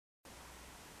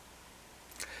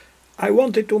I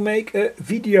wanted to make a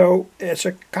video as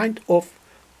a kind of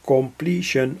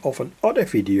completion of another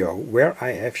video where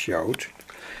I have showed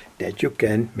that you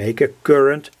can make a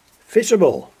current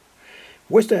visible.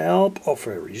 With the help of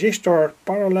a resistor,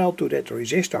 parallel to that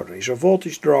resistor there is a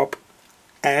voltage drop,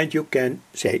 and you can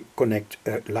say connect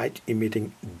a light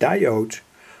emitting diode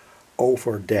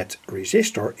over that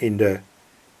resistor in the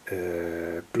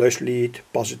plus lead,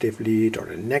 positive lead or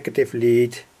the negative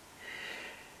lead.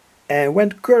 And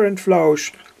when current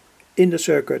flows in the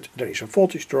circuit there is a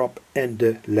voltage drop and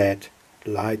the LED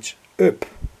lights up.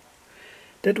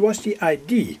 That was the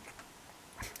idea.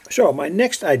 So my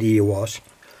next idea was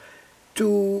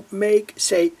to make,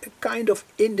 say, a kind of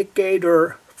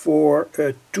indicator for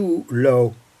a too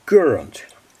low current,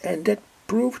 and that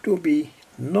proved to be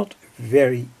not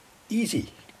very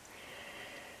easy.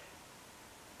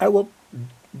 I will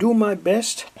do my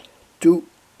best to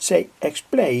say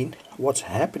explain what's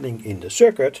happening in the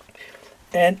circuit,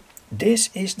 and this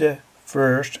is the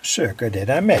first circuit that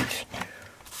I made.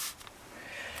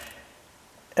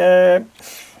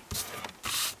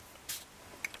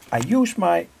 I use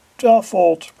my 12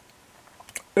 volt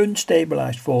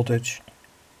unstabilized voltage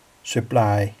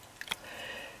supply,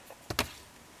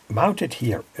 mounted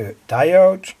here a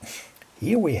diode.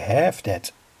 Here we have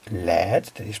that LED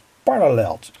that is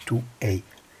paralleled to a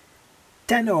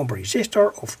 10 ohm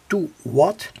resistor of 2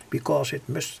 watt, because it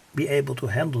must be able to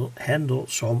handle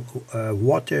some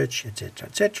wattage, etc,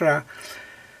 etc.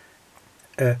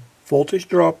 A voltage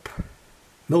drop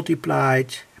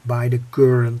multiplied by the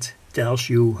current tells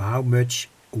you how much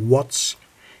watts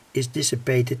is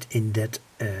dissipated in that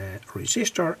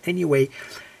resistor anyway.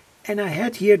 And I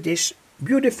had here this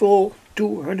beautiful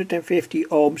 250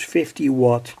 ohms 50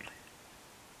 watt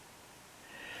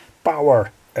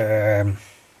power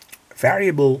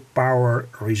variable power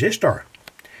resistor.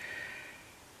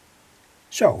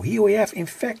 So here we have in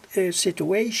fact a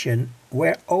situation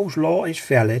where Ohm's law is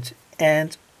valid,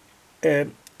 and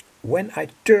when I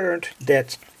turned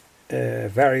that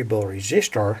variable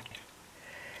resistor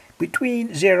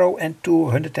between 0 and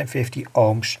 250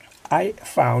 ohms, I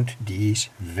found these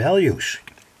values.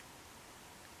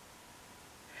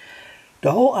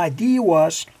 The whole idea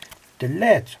was the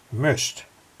LED must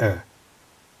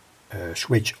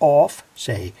switch off,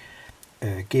 say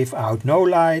give out no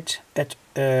light at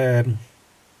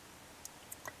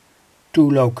too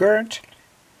low current,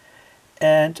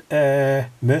 and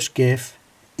must give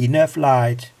enough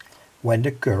light when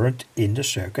the current in the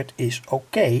circuit is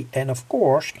okay. And of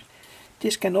course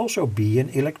this can also be an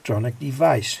electronic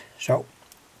device. So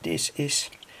this is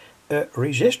a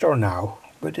resistor now,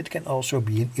 but it can also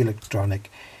be an electronic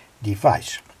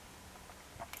device.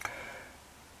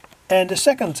 And the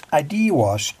second idea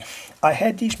was, I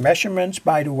had these measurements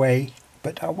by the way,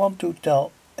 but I want to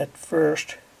tell at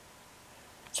first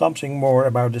something more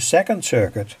about the second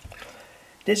circuit.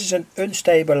 This is an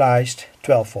unstabilized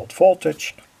 12 volt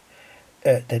voltage.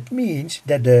 That means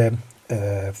that the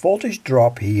voltage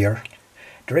drop here,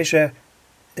 there is a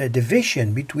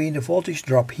division between the voltage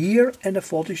drop here and the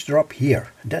voltage drop here.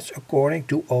 That's according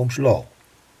to Ohm's law.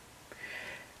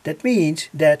 That means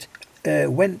that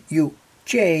when you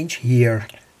change here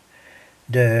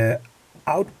the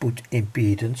output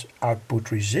impedance,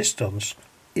 output resistance,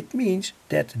 it means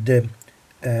that the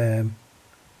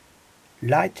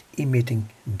light emitting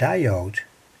diode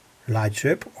lights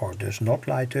up or does not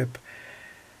light up,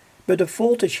 but the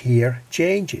voltage here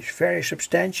changes very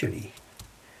substantially.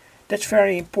 That's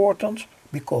very important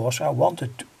because I wanted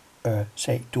to,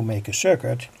 say, to make a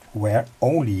circuit where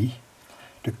only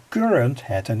the current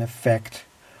had an effect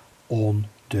on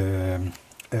the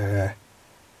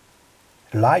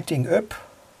lighting up,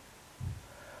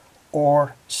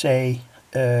 or say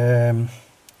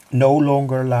no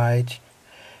longer light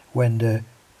when the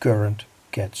current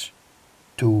gets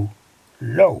too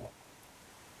low.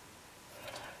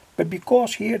 But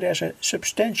because here there's a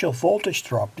substantial voltage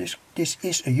drop, this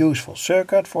is a useful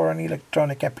circuit for an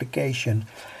electronic application.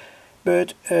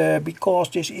 But because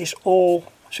this is all,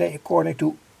 say, according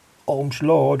to Ohm's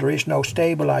law, there is no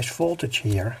stabilized voltage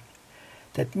here.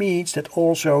 That means that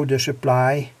also the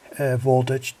supply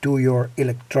voltage to your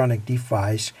electronic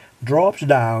device drops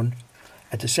down.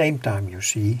 At the same time you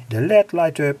see the LED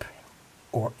light up,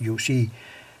 or you see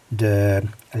the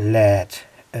LED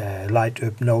light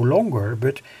up no longer,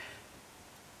 but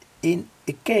in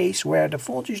a case where the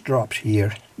voltage drops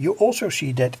here, you also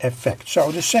see that effect.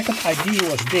 So the second idea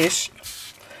was this: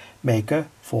 make a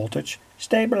voltage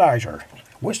stabilizer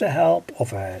with the help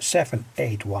of a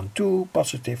 7812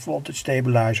 positive voltage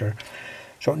stabilizer.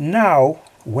 So now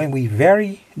when we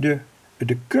vary the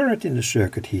current in the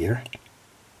circuit here,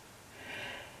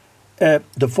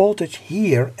 the voltage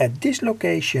here at this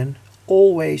location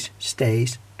always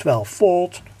stays 12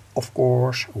 volt, of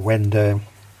course, when the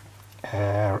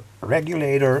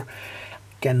regulator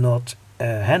cannot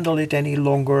handle it any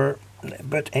longer.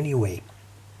 But anyway,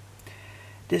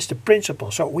 this is the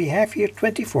principle. So we have here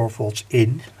 24 volts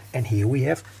in, and here we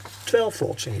have 12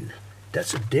 volts in.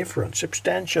 That's a difference,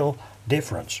 substantial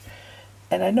difference.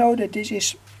 And I know that this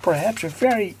is perhaps a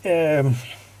very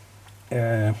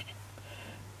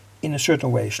in a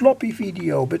certain way sloppy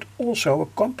video, but also a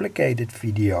complicated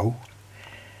video,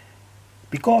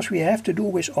 because we have to do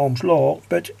with Ohm's law.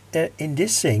 But in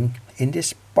this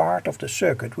part of the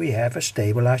circuit, we have a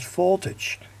stabilized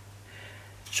voltage.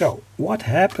 So what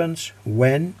happens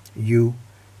when you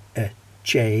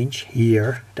change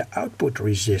here the output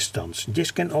resistance?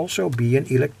 This can also be an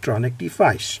electronic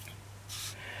device.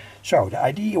 So the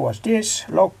idea was this: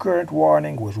 low current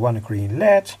warning with one green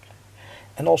LED,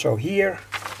 and also here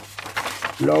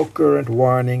low current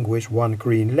warning with one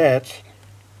green LED.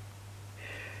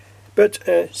 But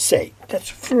let's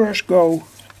first go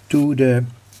to the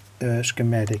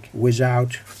schematic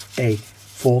without a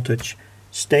voltage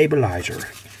stabilizer.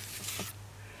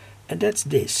 And that's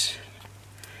this.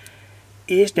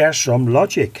 Is there some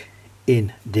logic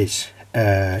in this,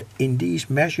 in these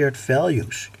measured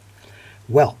values?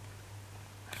 Well,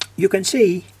 you can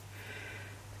see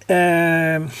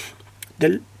the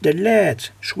LED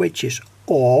switches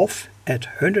off at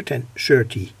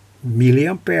 130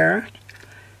 milliampere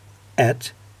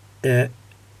at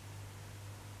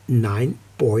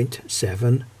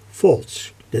 9.7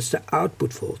 volts. That's the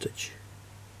output voltage.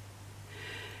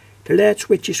 The LED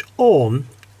switches on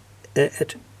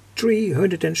at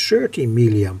 330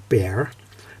 milliampere,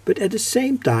 but at the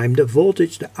same time the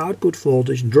voltage, the output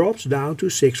voltage, drops down to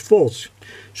 6 volts.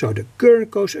 So the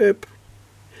current goes up,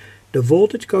 the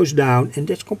voltage goes down, and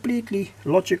that's completely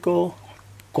logical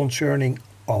concerning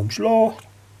Ohm's law.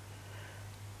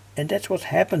 And that's what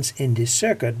happens in this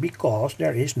circuit, because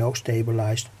there is no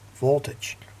stabilized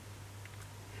voltage.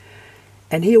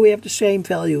 And here we have the same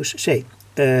values. Say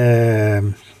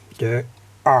the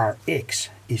Rx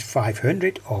is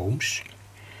 500 ohms,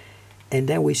 and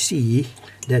then we see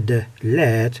that the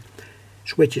LED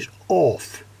switches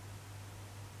off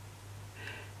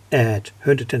at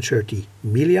 130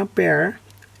 milliampere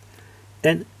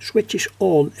and switches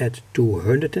on at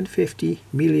 250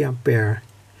 milliampere.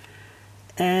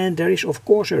 And there is of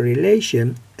course a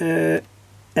relation.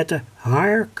 At a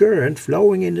higher current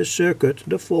flowing in the circuit,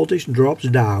 the voltage drops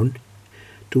down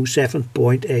to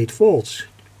 7.8 volts.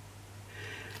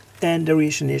 And the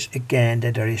reason is again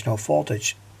that there is no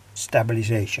voltage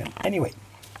stabilization. Anyway,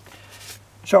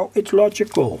 so it's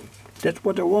logical. That's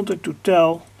what I wanted to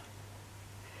tell.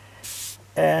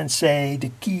 And say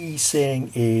the key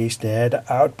thing is that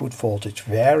the output voltage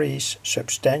varies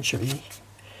substantially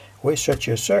with such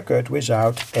a circuit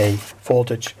without a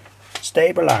voltage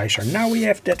stabilizer. Now we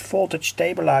have that voltage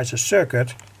stabilizer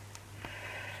circuit,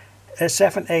 a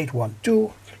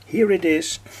 7812. Here it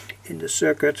is in the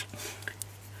circuit,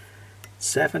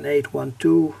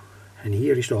 7812, and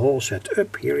here is the whole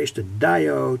setup. Here is the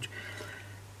diode.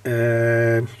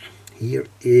 Here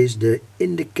is the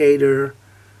indicator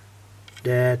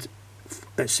that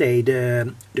say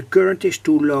the current is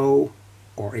too low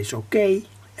or is okay,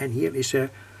 and here is a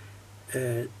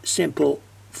simple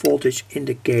voltage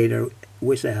indicator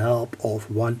with the help of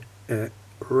one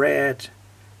red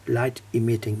light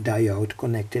emitting diode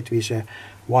connected with a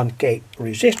 1K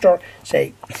resistor.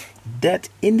 Say that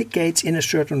indicates in a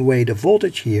certain way the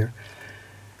voltage here.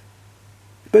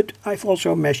 But I've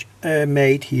also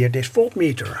made here this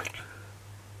voltmeter.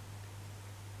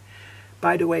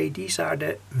 By the way, these are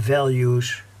the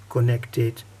values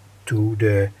connected to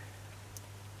the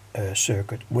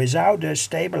circuit without the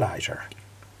stabilizer.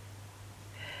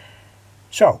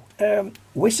 So,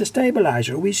 with the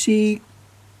stabilizer we see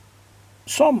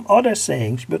some other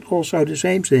things, but also the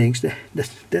same things.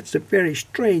 That's the very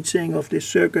strange thing of this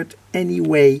circuit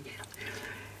anyway.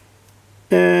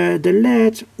 The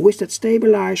LED with that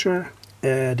stabilizer,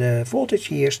 the voltage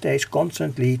here stays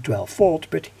constantly 12 volt,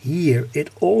 but here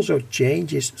it also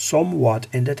changes somewhat,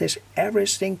 and that has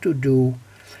everything to do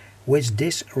with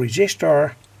this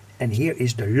resistor. And here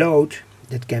is the load.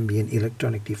 That can be an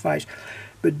electronic device,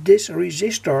 but this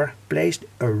resistor plays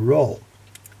a role.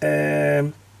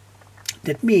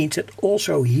 That means that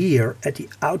also here at the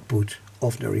output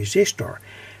of the resistor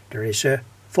there is a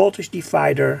voltage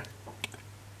divider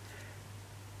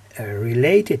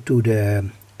related to the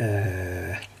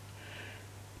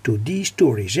to these two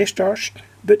resistors,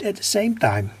 but at the same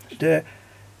time the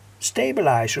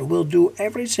stabilizer will do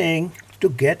everything to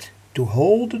get to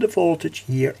hold the voltage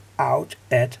here out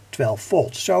at 12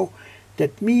 volts. So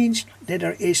that means that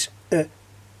there is a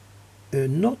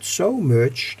not so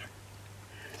much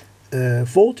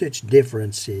voltage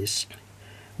differences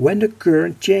when the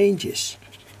current changes.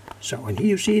 So, and here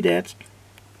you see that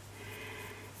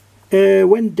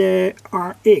when the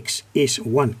Rx is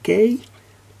 1K,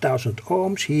 1000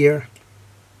 ohms here,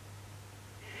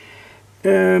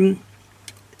 the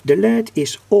LED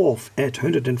is off at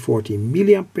 140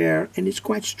 milliampere, and it's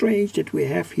quite strange that we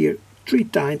have here 3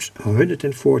 times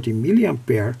 140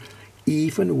 milliampere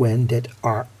even when that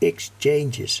Rx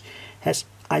changes. Has,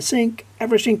 I think,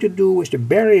 everything to do with the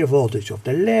barrier voltage of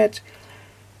the LED.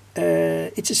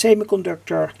 It's a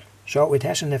semiconductor, so it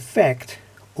has an effect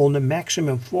on the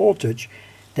maximum voltage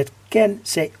that can,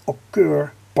 say,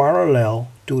 occur parallel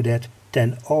to that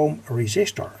 10 ohm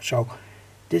resistor. So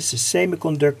this is a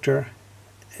semiconductor.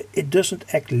 It doesn't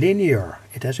act linear.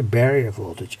 It has a barrier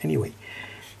voltage anyway.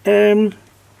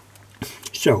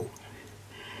 So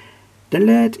the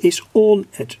LED is on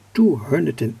at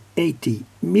 280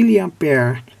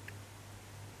 milliampere.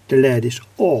 The LED is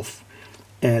off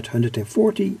at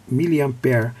 140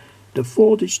 milliampere. The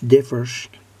voltage differs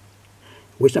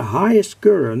with the highest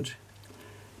current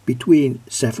between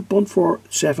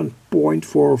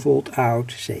 7.4 volt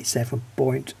out, say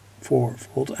 7.4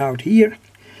 volt out here,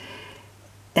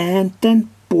 and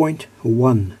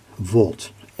 10.1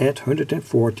 volt at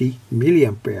 140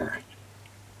 milliampere.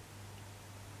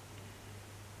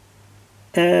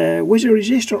 With a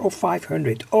resistor of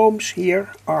 500 ohms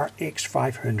here, Rx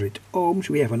 500 ohms,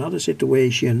 we have another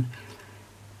situation.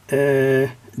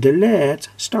 The LED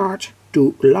starts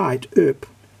to light up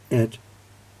at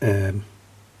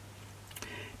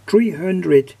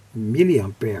 300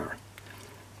 milliampere,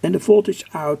 and the voltage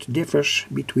out differs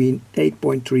between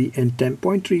 8.3 and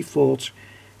 10.3 volts,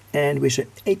 and with an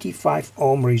 85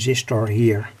 ohm resistor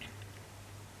here.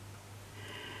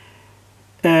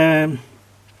 The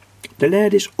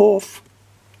LED is off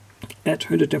at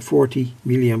 140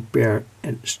 milliampere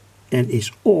and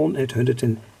is on at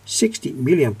 160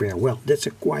 milliampere. Well, that's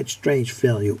a quite strange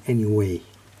value anyway.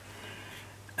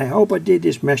 I hope I did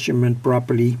this measurement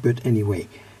properly, but anyway,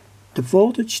 the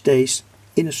voltage stays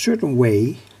in a certain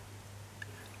way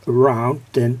around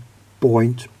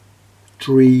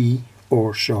 10.3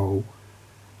 or so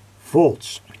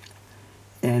volts.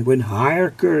 And when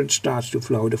higher current starts to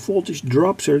flow, the voltage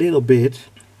drops a little bit,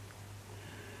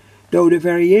 though the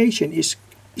variation is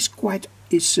quite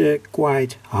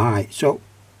high. So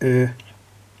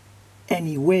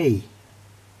anyway,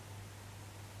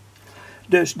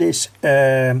 does this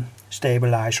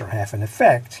stabilizer have an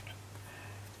effect?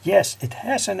 Yes, it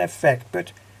has an effect,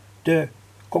 but the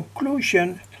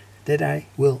conclusion that I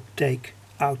will take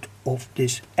out of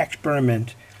this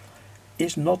experiment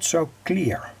is not so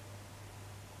clear.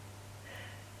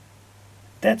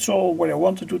 That's all what I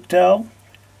wanted to tell.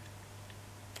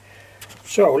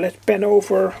 So let's pan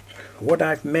over what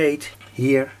I've made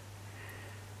here,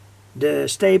 the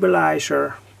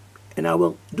stabilizer, and I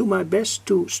will do my best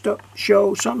to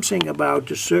show something about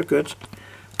the circuit.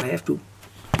 I have to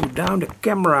put down the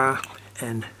camera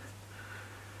and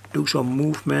do some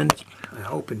movement. I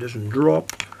hope it doesn't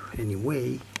drop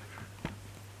anyway.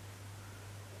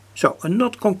 So a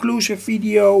not conclusive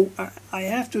video. I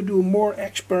have to do more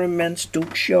experiments to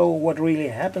show what really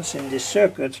happens in this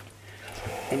circuit.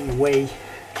 Anyway,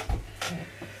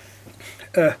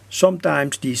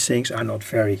 sometimes these things are not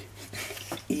very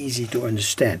easy to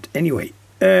understand. Anyway,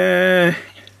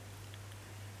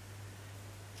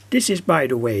 this is, by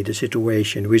the way, the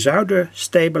situation without a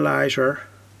stabilizer,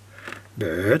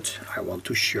 but I want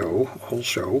to show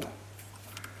also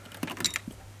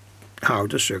how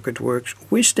the circuit works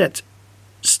with that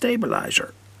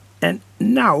stabilizer. And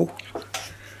now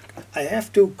I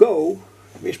have to go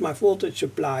with my voltage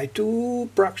supply to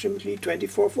approximately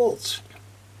 24 volts.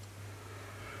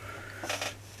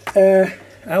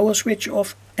 I will switch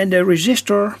off, and the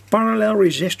resistor, parallel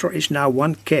resistor, is now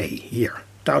 1K here,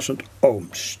 1000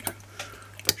 ohms.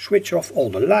 Switch off all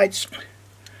the lights.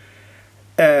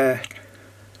 I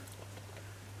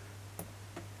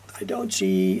don't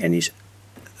see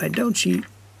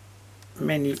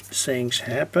many things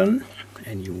happen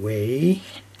anyway.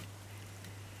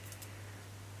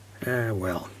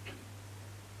 Well,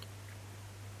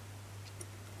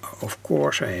 of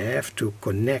course I have to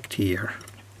connect here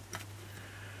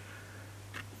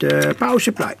the power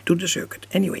supply to the circuit.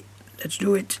 Anyway, let's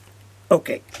do it.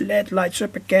 Okay, LED lights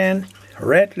up again.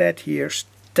 Red LED here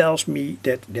tells me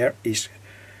that there is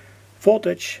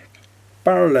voltage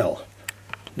parallel.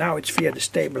 Now it's via the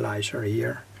stabilizer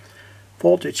here.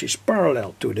 Voltage is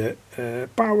parallel to the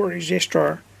power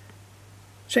resistor,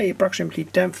 say approximately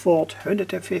 10 volt,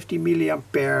 150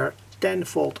 milliampere, 10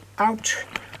 volt out,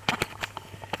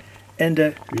 and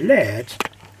the LED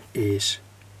is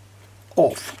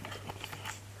off.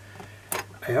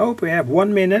 I hope we have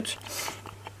 1 minute.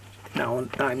 Now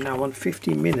I'm now on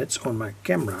 15 minutes on my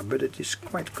camera, but it is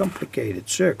quite complicated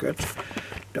circuit,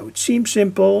 though it seems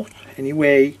simple.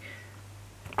 Anyway,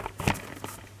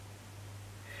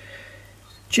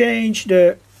 change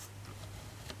the,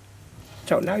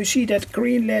 so now you see that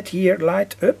green LED here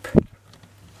light up.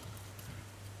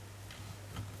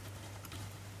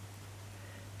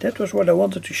 That was what I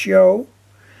wanted to show.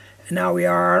 And now we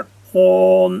are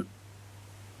on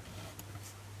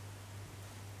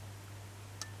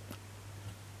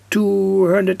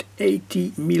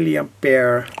 280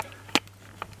 milliampere,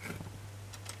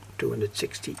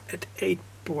 260 at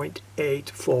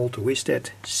 8.8 volt with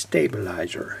that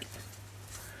stabilizer.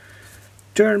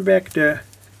 Turn back the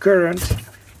current,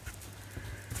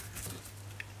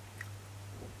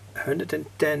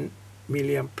 110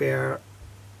 milliampere,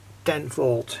 10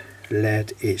 volt,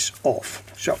 LED is off.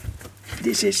 So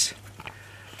this is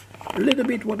a little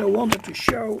bit what I wanted to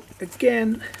show.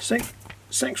 Again,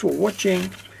 thanks for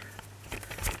watching.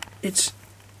 It's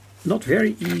not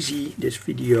very easy, this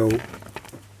video,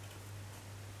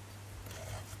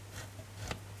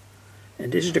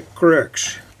 and this is the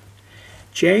crux.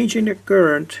 Changing the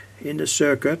current in the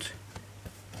circuit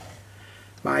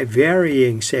by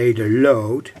varying, say, the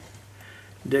load.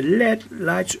 The LED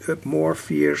lights up more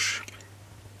fierce,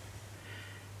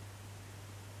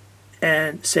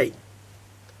 and say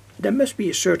there must be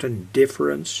a certain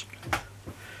difference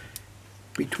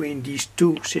between these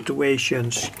two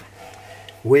situations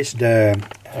with the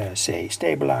say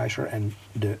stabilizer and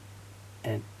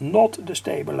not the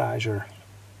stabilizer.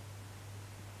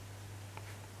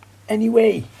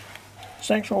 Anyway,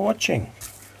 thanks for watching.